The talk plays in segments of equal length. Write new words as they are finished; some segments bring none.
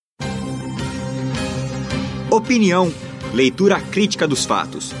Opinião, leitura crítica dos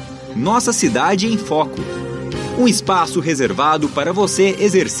fatos. Nossa cidade em foco. Um espaço reservado para você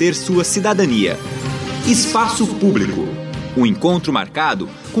exercer sua cidadania. Espaço Público. Um encontro marcado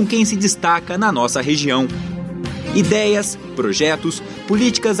com quem se destaca na nossa região. Ideias, projetos,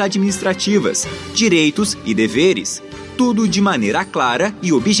 políticas administrativas, direitos e deveres. Tudo de maneira clara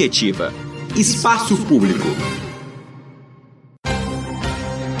e objetiva. Espaço Público.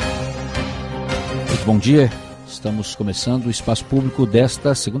 Muito bom dia. Estamos começando o Espaço Público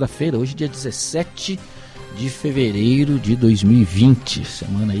desta segunda-feira, hoje dia 17 de fevereiro de 2020.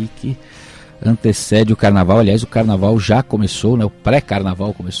 Semana aí que antecede o Carnaval. Aliás, o Carnaval já começou, né? O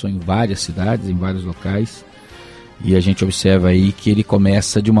pré-Carnaval começou em várias cidades, em vários locais. E a gente observa aí que ele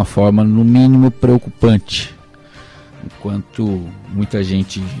começa de uma forma, no mínimo, preocupante. Enquanto muita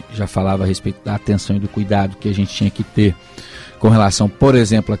gente já falava a respeito da atenção e do cuidado que a gente tinha que ter com relação, por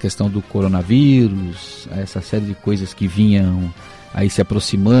exemplo, à questão do coronavírus, a essa série de coisas que vinham aí se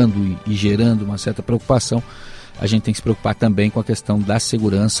aproximando e gerando uma certa preocupação, a gente tem que se preocupar também com a questão da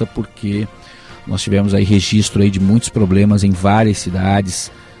segurança, porque nós tivemos aí registro aí de muitos problemas em várias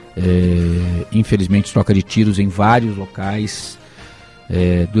cidades, infelizmente troca de tiros em vários locais,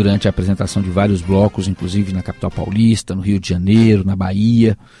 durante a apresentação de vários blocos, inclusive na capital paulista, no Rio de Janeiro, na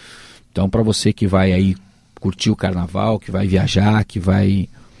Bahia. Então, para você que vai aí curtir o Carnaval, que vai viajar, que vai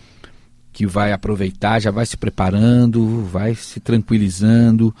aproveitar, já vai se preparando, vai se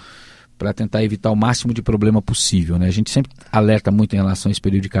tranquilizando para tentar evitar o máximo de problema possível, né? A gente sempre alerta muito em relação a esse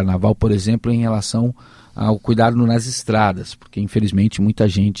período de Carnaval, por exemplo, em relação ao cuidado nas estradas, porque infelizmente muita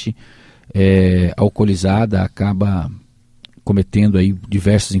gente alcoolizada acaba cometendo aí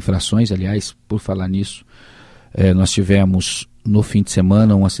diversas infrações. Aliás, por falar nisso, nós tivemos no fim de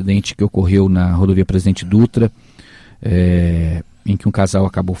semana um acidente que ocorreu na rodovia Presidente Dutra, em que um casal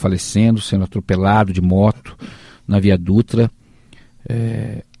acabou falecendo, sendo atropelado de moto na via Dutra,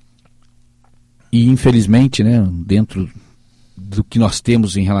 e infelizmente, né, dentro do que nós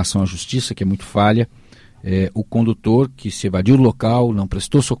temos em relação à justiça, que é muito falha, o condutor que se evadiu do local, não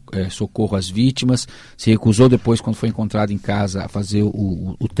prestou socorro às vítimas, se recusou depois, quando foi encontrado em casa, a fazer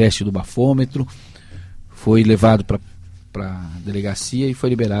o teste do bafômetro, foi levado para a delegacia e foi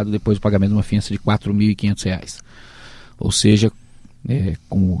liberado depois do pagamento de uma fiança de R$ 4.500. Ou seja,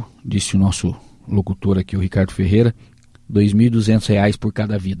 como disse o nosso locutor aqui, o Ricardo Ferreira, R$ 2.200 por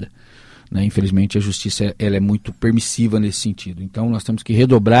cada vida. Né? Infelizmente a justiça ela é muito permissiva nesse sentido. Então nós temos que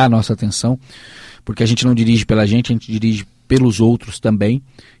redobrar a nossa atenção, porque a gente não dirige pela gente, a gente dirige pelos outros também,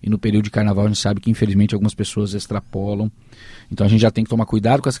 e no período de Carnaval a gente sabe que infelizmente algumas pessoas extrapolam. Então a gente já tem que tomar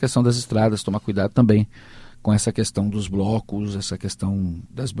cuidado com essa questão das estradas, tomar cuidado também com essa questão dos blocos, essa questão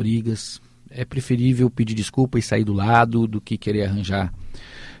das brigas. É preferível pedir desculpa e sair do lado do que querer arranjar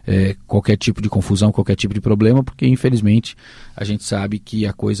qualquer tipo de confusão, qualquer tipo de problema, porque infelizmente a gente sabe que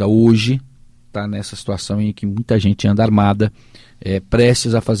a coisa hoje está nessa situação em que muita gente anda armada,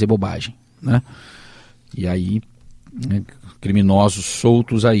 prestes a fazer bobagem, né? E aí, criminosos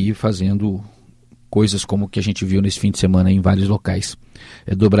soltos aí fazendo coisas como o que a gente viu nesse fim de semana em vários locais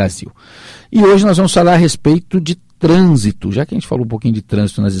do Brasil. E hoje nós vamos falar a respeito de trânsito. Já que a gente falou um pouquinho de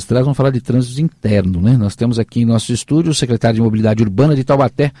trânsito nas estradas, vamos falar de trânsito interno, né? Nós temos aqui em nosso estúdio o Secretário de Mobilidade Urbana de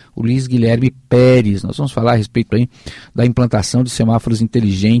Taubaté, o Luiz Guilherme Perez. Nós vamos falar a respeito aí da implantação de semáforos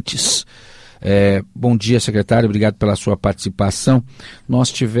inteligentes. Bom dia, secretário, obrigado pela sua participação.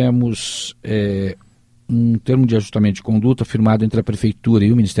 Nós tivemos um termo de ajustamento de conduta firmado entre a Prefeitura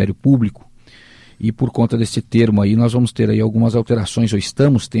e o Ministério Público, e por conta desse termo aí nós vamos ter aí algumas alterações, ou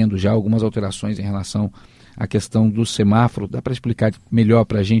estamos tendo já algumas alterações em relação à questão do semáforo. Dá para explicar melhor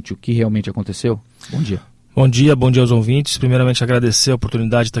para a gente o que realmente aconteceu? Bom dia. Bom dia aos ouvintes. Primeiramente agradecer a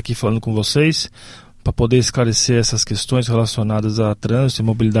oportunidade de estar aqui falando com vocês, para poder esclarecer essas questões relacionadas a trânsito e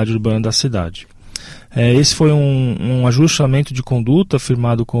mobilidade urbana da cidade. Esse foi um ajustamento de conduta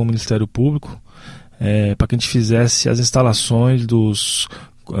firmado com o Ministério Público, para que a gente fizesse as instalações dos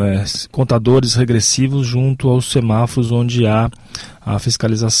contadores regressivos junto aos semáforos onde há a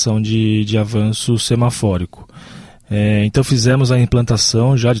fiscalização de avanço semafórico. Então fizemos a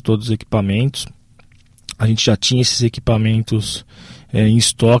implantação já de todos os equipamentos. A gente já tinha esses equipamentos em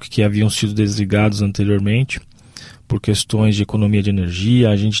estoque que haviam sido desligados anteriormente por questões de economia de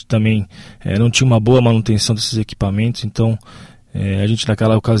energia. A gente também não tinha uma boa manutenção desses equipamentos, então a gente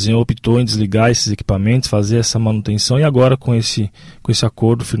naquela ocasião optou em desligar esses equipamentos, fazer essa manutenção, e agora com esse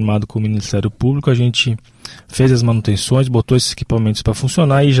acordo firmado com o Ministério Público a gente fez as manutenções, botou esses equipamentos para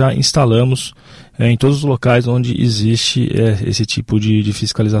funcionar e já instalamos em todos os locais onde existe esse tipo de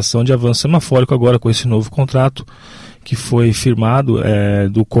fiscalização de avanço semafórico, agora com esse novo contrato que foi firmado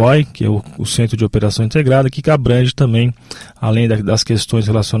do COI, que é o Centro de Operação Integrada, que abrange também, além das questões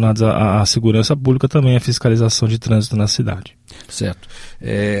relacionadas à segurança pública, também a fiscalização de trânsito na cidade. Certo.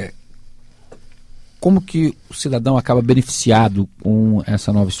 Como que o cidadão acaba beneficiado com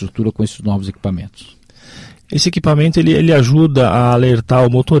essa nova estrutura, com esses novos equipamentos? Esse equipamento ele ajuda a alertar o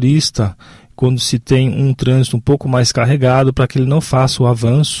motorista quando se tem um trânsito um pouco mais carregado, para que ele não faça o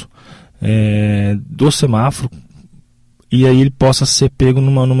avanço do semáforo, e aí ele possa ser pego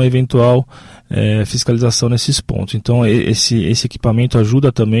numa eventual fiscalização nesses pontos. Então esse equipamento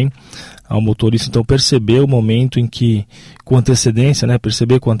ajuda também ao motorista então perceber o momento em que, com antecedência,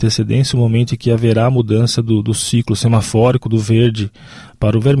 perceber com antecedência o momento em que haverá a mudança do ciclo semafórico do verde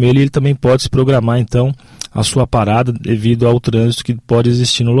para o vermelho, e ele também pode se programar então a sua parada devido ao trânsito que pode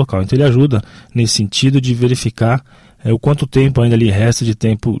existir no local. Então ele ajuda nesse sentido de verificar o quanto tempo ainda lhe resta de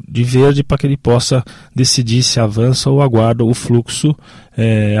tempo de verde, para que ele possa decidir se avança ou aguarda o fluxo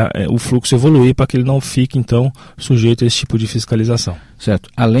evoluir, para que ele não fique então sujeito a esse tipo de fiscalização. Certo.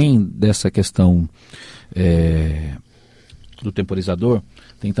 Além dessa questão do temporizador,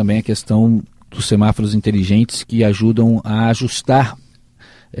 tem também a questão dos semáforos inteligentes, que ajudam a ajustar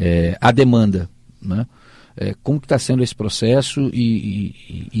a demanda, né? Como que está sendo esse processo e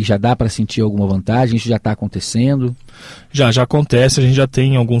já dá para sentir alguma vantagem? Isso já está acontecendo? Já acontece, a gente já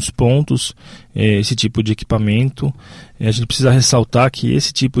tem em alguns pontos esse tipo de equipamento. A gente precisa ressaltar que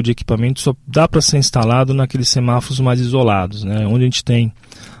esse tipo de equipamento só dá para ser instalado naqueles semáforos mais isolados, né? Onde a gente tem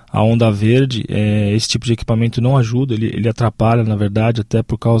a onda verde, esse tipo de equipamento não ajuda, ele atrapalha, na verdade, até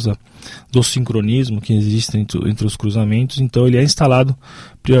por causa do sincronismo que existe entre os cruzamentos. Então ele é instalado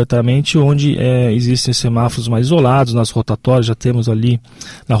prioritariamente onde existem semáforos mais isolados, nas rotatórias. Já temos ali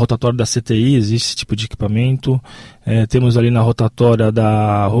na rotatória da CTI, existe esse tipo de equipamento. Temos ali na rotatória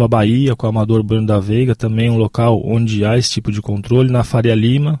da Rua Bahia, com o Amador Urbano da Veiga, também um local onde há esse tipo de controle. Na Faria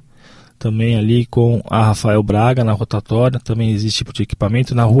Lima, também ali com a Rafael Braga, na rotatória, também existe tipo de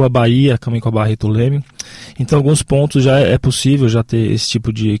equipamento. Na Rua Bahia, também com a Barreto Leme. Então, alguns pontos já é possível já ter esse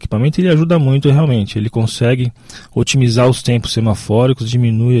tipo de equipamento, e ele ajuda muito realmente. Ele consegue otimizar os tempos semafóricos,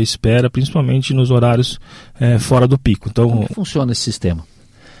 diminui a espera, principalmente nos horários fora do pico. Então, como que funciona esse sistema?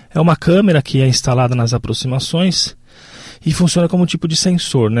 É uma câmera que é instalada nas aproximações e funciona como um tipo de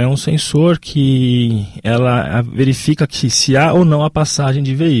sensor, né? Um sensor que ela verifica que se há ou não a passagem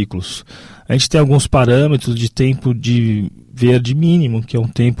de veículos. A gente tem alguns parâmetros de tempo de verde mínimo, que é um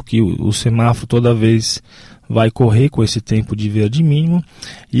tempo que o semáforo toda vez vai correr com esse tempo de verde mínimo,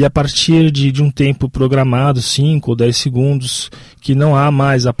 e a partir de um tempo programado, 5 ou 10 segundos, que não há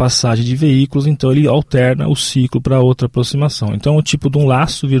mais a passagem de veículos, então ele alterna o ciclo para outra aproximação. Então é um tipo de um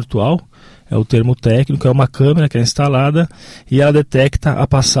laço virtual, é o termo técnico, é uma câmera que é instalada e ela detecta a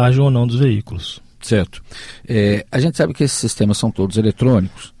passagem ou não dos veículos. Certo. A gente sabe que esses sistemas são todos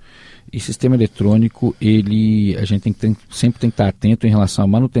eletrônicos, e sistema eletrônico, a gente sempre tem que estar atento em relação à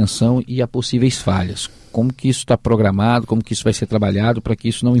manutenção e a possíveis falhas. Como que isso está programado, como que isso vai ser trabalhado para que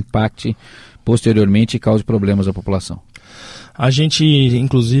isso não impacte posteriormente e cause problemas à população? A gente,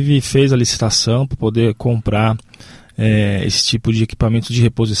 inclusive, fez a licitação para poder comprar esse tipo de equipamento de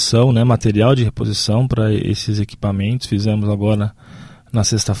reposição, né, material de reposição para esses equipamentos. Fizemos agora, na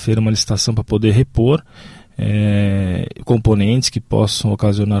sexta-feira, uma licitação para poder repor componentes que possam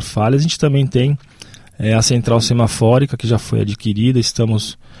ocasionar falhas. A gente também tem a central semafórica, que já foi adquirida.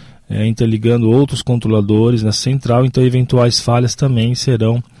 Estamos interligando outros controladores na central, então eventuais falhas também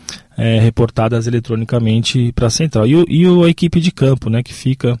serão reportadas eletronicamente para a central. E a equipe de campo, né, que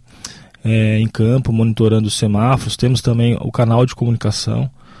fica em campo monitorando os semáforos. Temos também o canal de comunicação,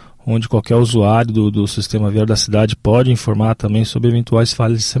 onde qualquer usuário do sistema viário da cidade pode informar também sobre eventuais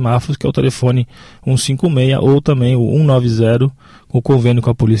falhas de semáforos, que é o telefone 156 ou também o 190, com o convênio com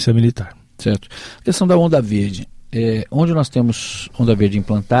a Polícia Militar. Certo. A questão da onda verde. Onde nós temos onda verde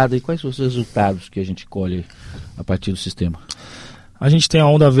implantada e quais são os resultados que a gente colhe a partir do sistema? A gente tem a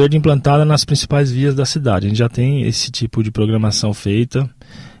onda verde implantada nas principais vias da cidade. A gente já tem esse tipo de programação feita.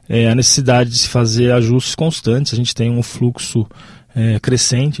 A necessidade de se fazer ajustes constantes. A gente tem um fluxo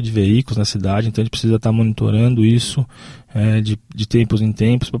crescente de veículos na cidade, então a gente precisa estar monitorando isso de tempos em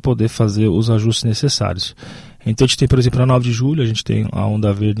tempos para poder fazer os ajustes necessários. Então a gente tem, por exemplo, na 9 de julho, a gente tem a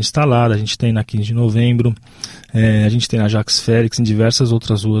onda verde instalada, a gente tem na 15 de novembro, a gente tem na Jacques Félix, em diversas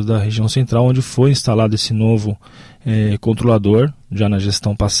outras ruas da região central, onde foi instalado esse novo controlador, já na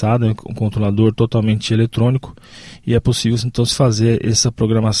gestão passada, um controlador totalmente eletrônico, e é possível então se fazer essa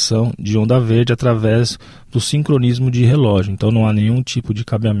programação de onda verde através do sincronismo de relógio. Então não há nenhum tipo de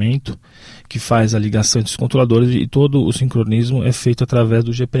cabeamento que faz a ligação entre os controladores, e todo o sincronismo é feito através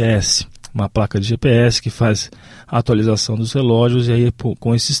do GPS. uma placa de GPS que faz a atualização dos relógios, e aí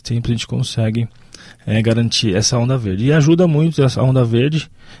com esses tempos a gente consegue garantir essa onda verde. E ajuda muito essa onda verde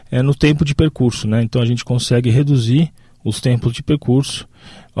no tempo de percurso, né? Então a gente consegue reduzir os tempos de percurso.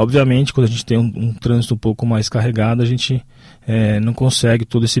 Obviamente, quando a gente tem um trânsito um pouco mais carregado, a gente não consegue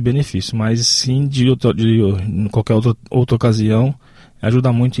todo esse benefício, mas sim, em qualquer outra ocasião,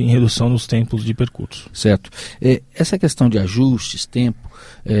 ajuda muito em redução dos tempos de percurso. Certo. Essa questão de ajustes, tempo,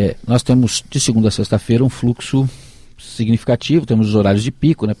 nós temos de segunda a sexta-feira um fluxo significativo, temos os horários de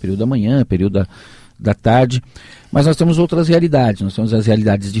pico, né, período da manhã, período da tarde, mas nós temos outras realidades. Nós temos as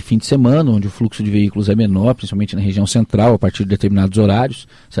realidades de fim de semana, onde o fluxo de veículos é menor, principalmente na região central, a partir de determinados horários.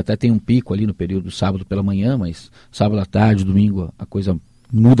 Você até tem um pico ali no período do sábado pela manhã, mas sábado à tarde, domingo, a coisa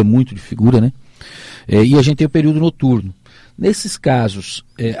muda muito de figura, né? E a gente tem o período noturno. Nesses casos,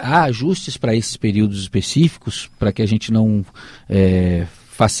 há ajustes para esses períodos específicos, para que a gente não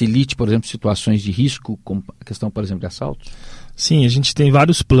facilite, por exemplo, situações de risco, como a questão, por exemplo, de assaltos? Sim, a gente tem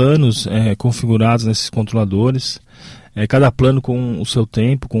vários planos configurados nesses controladores, cada plano com o seu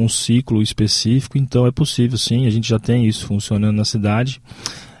tempo, com um ciclo específico, então é possível sim, a gente já tem isso funcionando na cidade.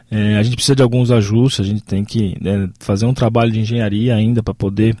 A gente precisa de alguns ajustes, a gente tem que fazer um trabalho de engenharia ainda para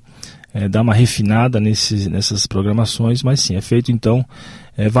poder dar uma refinada nessas programações, mas sim, é feito então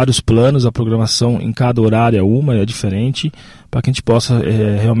vários planos, a programação em cada horário é diferente, para que a gente possa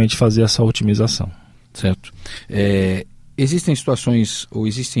realmente fazer essa otimização. Certo. Existem situações ou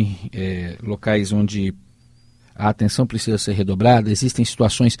existem locais onde a atenção precisa ser redobrada? Existem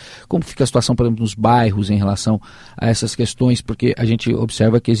situações, como fica a situação, por exemplo, nos bairros em relação a essas questões? Porque a gente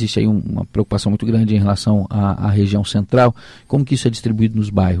observa que existe aí uma preocupação muito grande em relação à região central. Como que isso é distribuído nos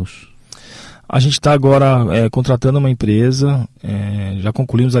bairros? A gente está agora contratando uma empresa, já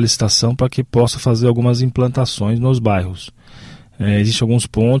concluímos a licitação para que possa fazer algumas implantações nos bairros. Existem alguns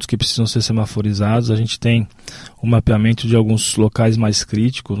pontos que precisam ser semaforizados. A gente tem um mapeamento de alguns locais mais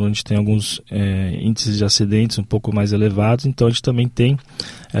críticos, onde tem alguns índices de acidentes um pouco mais elevados. Então a gente também tem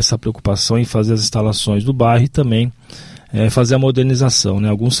essa preocupação em fazer as instalações do bairro e também fazer a modernização, né?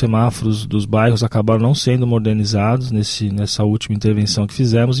 Alguns semáforos dos bairros acabaram não sendo modernizados nessa última intervenção que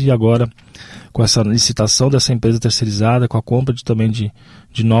fizemos, e agora com essa licitação dessa empresa terceirizada, com a compra também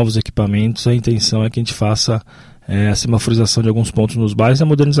de novos equipamentos, a intenção é que a gente faça a semaforização de alguns pontos nos bairros e a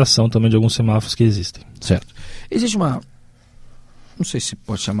modernização também de alguns semáforos que existem. Certo. Existe não sei se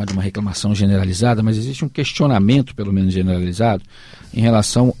pode chamar de uma reclamação generalizada, mas existe um questionamento, pelo menos generalizado, em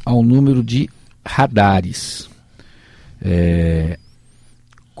relação ao número de radares.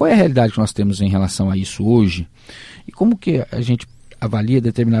 Qual é a realidade que nós temos em relação a isso hoje? E como que a gente avalia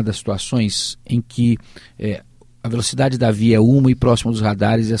determinadas situações em que a velocidade da via é uma e próximo dos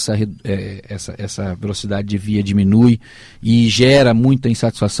radares essa velocidade de via diminui e gera muita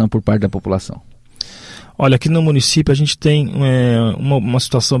insatisfação por parte da população? Olha, aqui no município a gente tem uma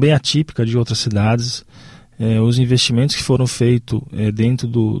situação bem atípica de outras cidades. Os investimentos que foram feitos dentro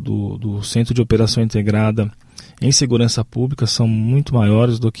do Centro de Operação Integrada em Segurança Pública são muito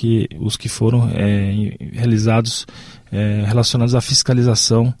maiores do que os que foram realizados relacionados à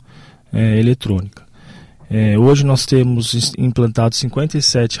fiscalização eletrônica. Hoje nós temos implantados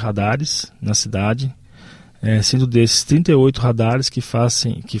 57 radares na cidade, sendo desses 38 radares que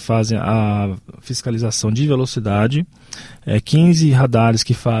fazem a fiscalização de velocidade, 15 radares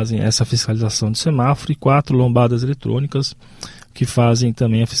que fazem essa fiscalização de semáforo e 4 lombadas eletrônicas que fazem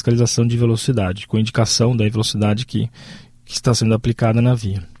também a fiscalização de velocidade, com indicação da velocidade que está sendo aplicada na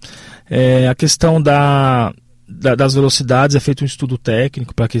via. A questão das velocidades, é feito um estudo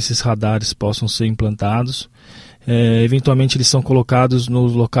técnico para que esses radares possam ser implantados. Eventualmente eles são colocados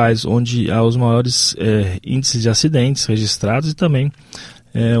nos locais onde há os maiores índices de acidentes registrados e também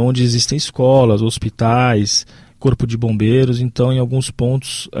onde existem escolas, hospitais, corpo de bombeiros. Então, em alguns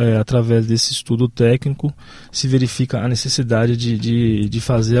pontos, através desse estudo técnico, se verifica a necessidade de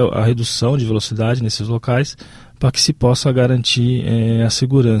fazer a redução de velocidade nesses locais para que se possa garantir a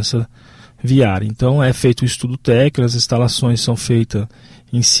segurança viária. Então, é feito um estudo técnico, as instalações são feitas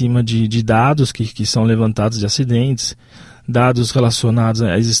em cima de dados que são levantados de acidentes, dados relacionados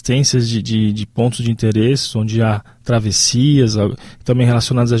a existências de pontos de interesse, onde há travessias, também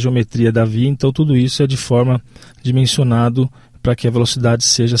relacionados à geometria da via. Então tudo isso é de forma dimensionado para que a velocidade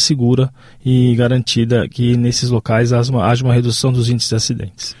seja segura e garantida que nesses locais haja uma redução dos índices de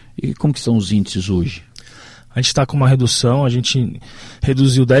acidentes. E como que são os índices hoje? A gente está com uma redução, a gente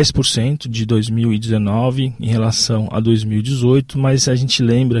reduziu 10% de 2019 em relação a 2018, mas a gente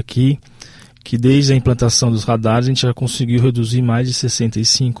lembra aqui que desde a implantação dos radares a gente já conseguiu reduzir mais de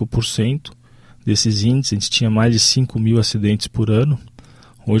 65% desses índices. A gente tinha mais de 5 mil acidentes por ano,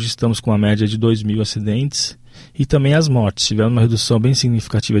 Hoje estamos com uma média de 2.000 acidentes. E também as mortes. Tivemos uma redução bem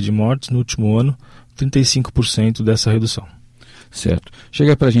significativa de mortes no último ano, 35% dessa redução. Certo.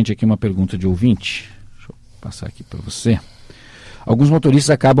 Chega para a gente aqui uma pergunta de ouvinte. Deixa eu passar aqui para você. Alguns motoristas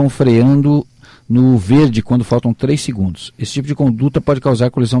acabam freando no verde quando faltam 3 segundos. Esse tipo de conduta pode causar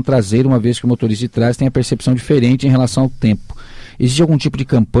colisão traseira, uma vez que o motorista de trás tem a percepção diferente em relação ao tempo. Existe algum tipo de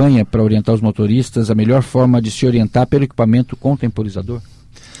campanha para orientar os motoristas a melhor forma de se orientar pelo equipamento contemporizador?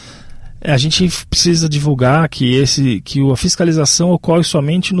 A gente precisa divulgar que a fiscalização ocorre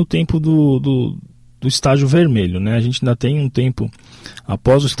somente no tempo do estágio vermelho, né? A gente ainda tem um tempo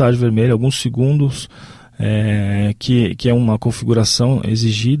após o estágio vermelho, alguns segundos, que é uma configuração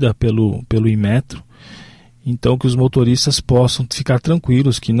exigida pelo Inmetro. Então, que os motoristas possam ficar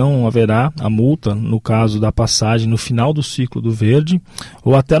tranquilos que não haverá a multa no caso da passagem no final do ciclo do verde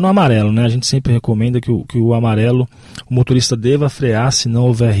ou até no amarelo, né? A gente sempre recomenda que o amarelo, o motorista deva frear se não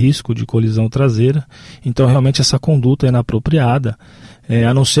houver risco de colisão traseira. Então, realmente, essa conduta é inapropriada,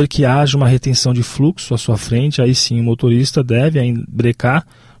 a não ser que haja uma retenção de fluxo à sua frente. Aí sim o motorista deve brecar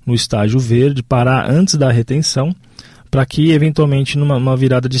no estágio verde, parar antes da retenção, para que, eventualmente, numa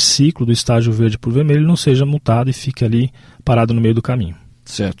virada de ciclo do estágio verde para o vermelho, ele não seja multado e fique ali parado no meio do caminho.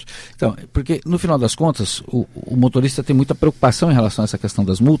 Certo. Então, porque, no final das contas, o motorista tem muita preocupação em relação a essa questão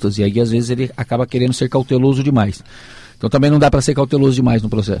das multas, e aí, às vezes, ele acaba querendo ser cauteloso demais. Então, também não dá para ser cauteloso demais no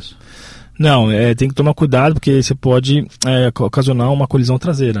processo. Não, tem que tomar cuidado, porque você pode ocasionar uma colisão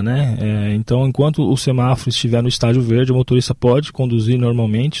traseira, né? Então, enquanto o semáforo estiver no estágio verde, o motorista pode conduzir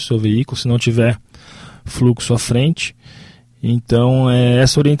normalmente o seu veículo, se não tiver fluxo à frente. Então,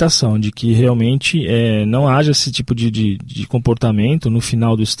 essa orientação de que realmente não haja esse tipo de comportamento no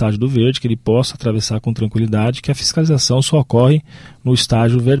final do estágio do verde, que ele possa atravessar com tranquilidade, que a fiscalização só ocorre no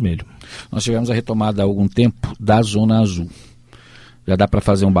estágio vermelho. Nós tivemos a retomada há algum tempo da Zona Azul. Já dá para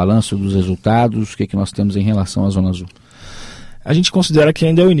fazer um balanço dos resultados? O que nós temos em relação à Zona Azul? A gente considera que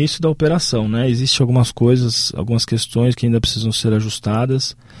ainda é o início da operação, né? Existem algumas coisas, algumas questões que ainda precisam ser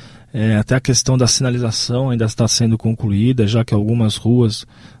ajustadas. Até a questão da sinalização ainda está sendo concluída, já que algumas ruas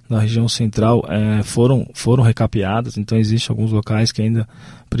na região central foram recapeadas, então existem alguns locais que ainda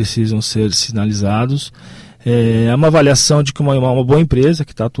precisam ser sinalizados. É uma avaliação de que uma boa empresa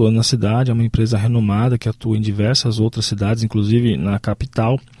que está atuando na cidade, é uma empresa renomada que atua em diversas outras cidades, inclusive na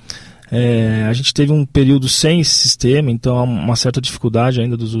capital. A gente teve um período sem esse sistema, então há uma certa dificuldade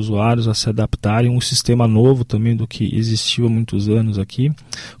ainda dos usuários a se adaptarem, um sistema novo também do que existiu há muitos anos aqui,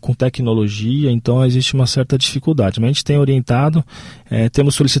 com tecnologia, então existe uma certa dificuldade. Mas a gente tem orientado,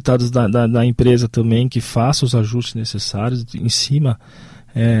 temos solicitado da empresa também que faça os ajustes necessários em cima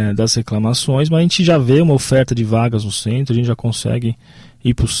das reclamações, mas a gente já vê uma oferta de vagas no centro, a gente já consegue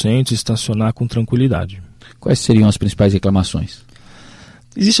ir para o centro e estacionar com tranquilidade. Quais seriam as principais reclamações?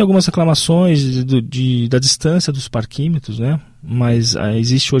 Existem algumas reclamações da distância dos parquímetros, né? Mas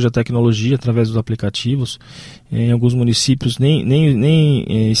existe hoje a tecnologia através dos aplicativos. Em alguns municípios nem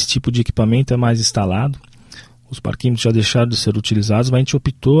esse tipo de equipamento é mais instalado. Os parquímetros já deixaram de ser utilizados, mas a gente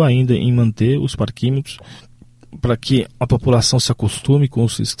optou ainda em manter os parquímetros para que a população se acostume com o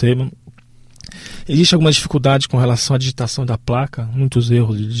sistema. Existe alguma dificuldade com relação à digitação da placa, muitos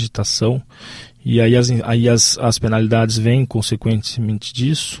erros de digitação, e aí as penalidades vêm consequentemente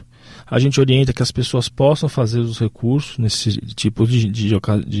disso. A gente orienta que as pessoas possam fazer os recursos nesse tipo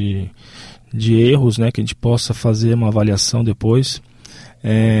de erros, né, que a gente possa fazer uma avaliação depois,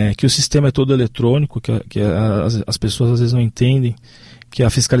 que o sistema é todo eletrônico, que as pessoas às vezes não entendem que a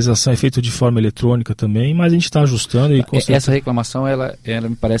fiscalização é feita de forma eletrônica também, mas a gente está ajustando. Essa reclamação, ela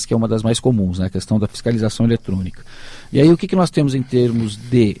me parece que é uma das mais comuns, né? A questão da fiscalização eletrônica. E aí o que nós temos em termos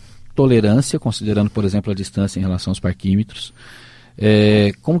de tolerância, considerando, por exemplo, a distância em relação aos parquímetros?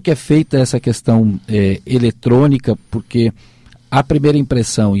 Como que é feita essa questão eletrônica? Porque a primeira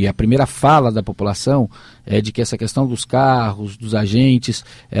impressão e a primeira fala da população é de que essa questão dos carros, dos agentes,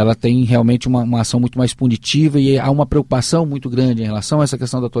 ela tem realmente uma ação muito mais punitiva, e há uma preocupação muito grande em relação a essa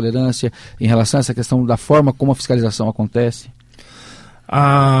questão da tolerância, em relação a essa questão da forma como a fiscalização acontece.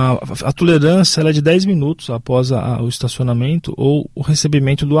 A tolerância ela é de 10 minutos após o estacionamento ou o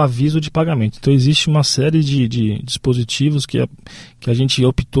recebimento do aviso de pagamento. Então existe uma série de dispositivos que a gente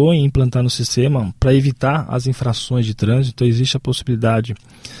optou em implantar no sistema para evitar as infrações de trânsito. Então existe a possibilidade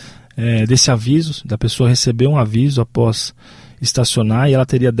desse aviso, da pessoa receber um aviso após estacionar, e ela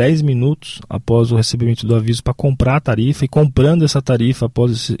teria 10 minutos após o recebimento do aviso para comprar a tarifa, e comprando essa tarifa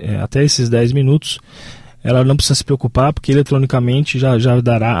até esses 10 minutos, ela não precisa se preocupar, porque eletronicamente já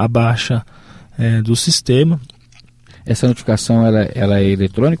dará a baixa do sistema. Essa notificação ela é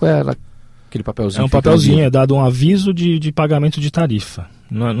eletrônica ou ela Aquele papelzinho. É um papelzinho, é dado um aviso de pagamento de tarifa.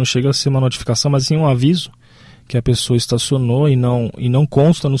 Não chega a ser uma notificação, mas sim um aviso que a pessoa estacionou e não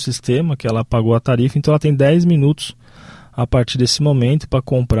consta no sistema que ela pagou a tarifa, então ela tem 10 minutos a partir desse momento para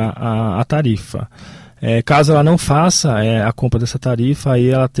comprar a tarifa. Caso ela não faça a compra dessa tarifa, aí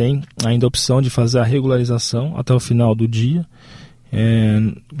ela tem ainda a opção de fazer a regularização até o final do dia.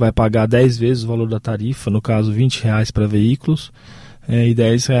 Vai pagar 10 vezes o valor da tarifa, no caso R$20 para veículos e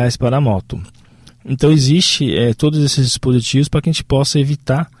R$10 para a moto. Então existe todos esses dispositivos para que a gente possa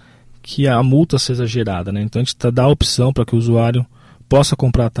evitar que a multa seja gerada, né? Então a gente dá a opção para que o usuário possa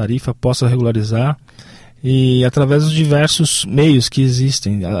comprar a tarifa, possa regularizar, e através dos diversos meios que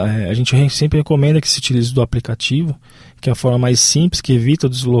existem. A gente sempre recomenda que se utilize do aplicativo, que é a forma mais simples, que evita o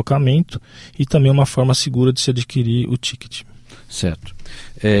deslocamento e também uma forma segura de se adquirir o ticket. Certo.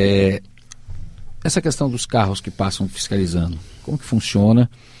 Essa questão dos carros que passam fiscalizando, como que funciona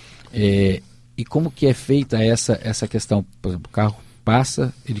e como que é feita essa questão? Por exemplo, o carro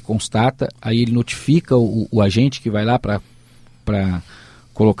passa, ele constata, aí ele notifica o agente que vai lá para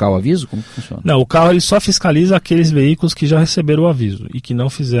colocar o aviso? Como que funciona? Não, o carro ele só fiscaliza aqueles veículos que já receberam o aviso e que não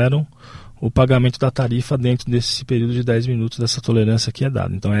fizeram o pagamento da tarifa dentro desse período de 10 minutos dessa tolerância que é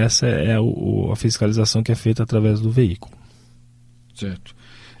dada. Então essa é a fiscalização que é feita através do veículo. Certo.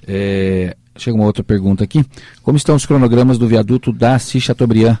 Chega uma outra pergunta aqui. Como estão os cronogramas do viaduto da Assis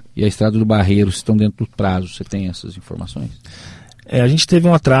Chateaubriand e a Estrada do Barreiro? Estão dentro do prazo? Você tem essas informações? A gente teve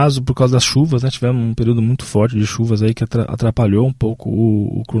um atraso por causa das chuvas, né? Tivemos um período muito forte de chuvas aí que atrapalhou um pouco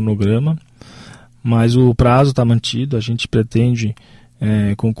o cronograma, mas o prazo está mantido. A gente pretende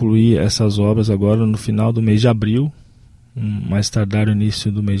concluir essas obras agora no final do mês de abril, mais tardar no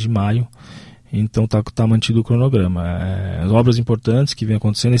início do mês de maio. Então está mantido o cronograma. As obras importantes que vem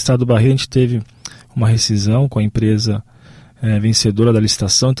acontecendo. Na Estrada do Barreiro a gente teve uma rescisão com a empresa vencedora da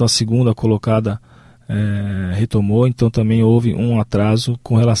licitação, então a segunda colocada retomou, então também houve um atraso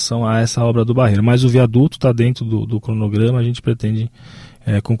com relação a essa obra do Barreiro, mas o viaduto está dentro do cronograma. A gente pretende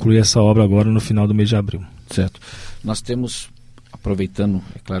concluir essa obra agora no final do mês de abril. Certo. Nós temos, aproveitando,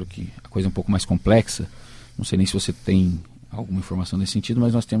 é claro que a coisa é um pouco mais complexa, não sei nem se você tem alguma informação nesse sentido,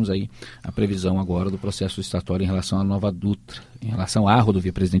 mas nós temos aí a previsão agora do processo licitatório em relação à nova Dutra, em relação à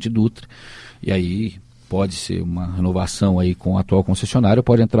rodovia Presidente Dutra, e aí pode ser uma renovação aí com o atual concessionário,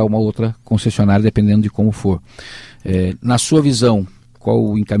 pode entrar uma outra concessionária, dependendo de como for. Na sua visão, qual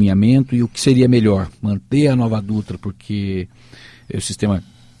o encaminhamento e o que seria melhor? Manter a nova Dutra, porque o sistema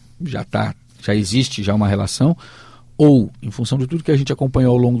já existe já uma relação, ou, em função de tudo que a gente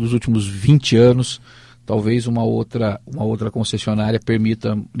acompanhou ao longo dos últimos 20 anos, talvez uma outra concessionária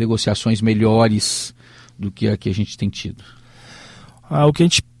permita negociações melhores do que a que a gente tem tido? O que a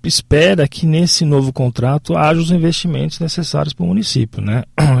gente espera é que nesse novo contrato haja os investimentos necessários para o município, né?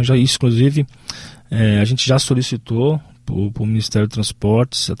 Isso, inclusive, a gente já solicitou para o Ministério dos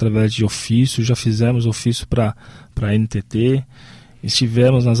Transportes, através de ofício, já fizemos ofício para a NTT,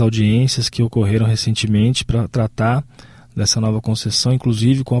 estivemos nas audiências que ocorreram recentemente para tratar dessa nova concessão,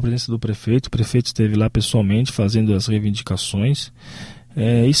 inclusive com a presença do prefeito. O prefeito esteve lá pessoalmente fazendo as reivindicações.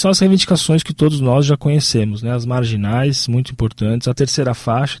 E são as reivindicações que todos nós já conhecemos, né? As marginais, muito importantes, a terceira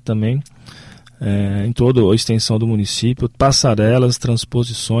faixa também, em toda a extensão do município, passarelas,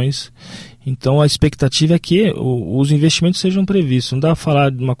 transposições. Então a expectativa é que os investimentos sejam previstos. Não dá para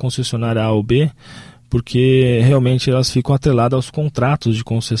falar de uma concessionária A ou B, porque realmente elas ficam atreladas aos contratos de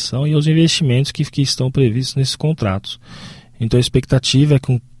concessão e aos investimentos que estão previstos nesses contratos. Então a expectativa é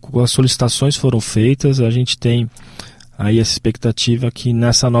que com as solicitações foram feitas, a gente tem aí essa expectativa que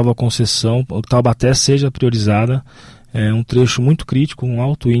nessa nova concessão o Taubaté seja priorizada, um trecho muito crítico, com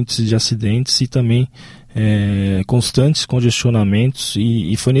alto índice de acidentes e também constantes congestionamentos,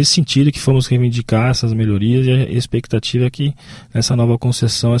 e foi nesse sentido que fomos reivindicar essas melhorias, e a expectativa é que nessa nova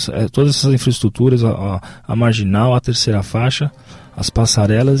concessão todas essas infraestruturas, a marginal, a terceira faixa, as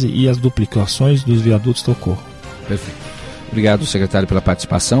passarelas e as duplicações dos viadutos ocorram. Perfeito. Obrigado, secretário, pela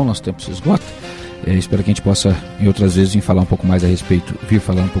participação. Nosso tempo se esgota. Espero que a gente possa, em outras vezes, vir falar um pouco mais a respeito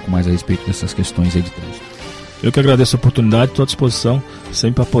dessas questões aí de trânsito. Eu que agradeço a oportunidade, estou à disposição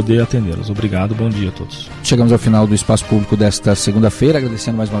sempre para poder atendê-los. Obrigado, bom dia a todos. Chegamos ao final do Espaço Público desta segunda-feira,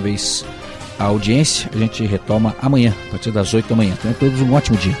 agradecendo mais uma vez a audiência. A gente retoma amanhã, a partir das 8 da manhã. Tenham todos um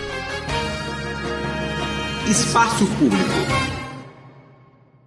ótimo dia. Espaço Público.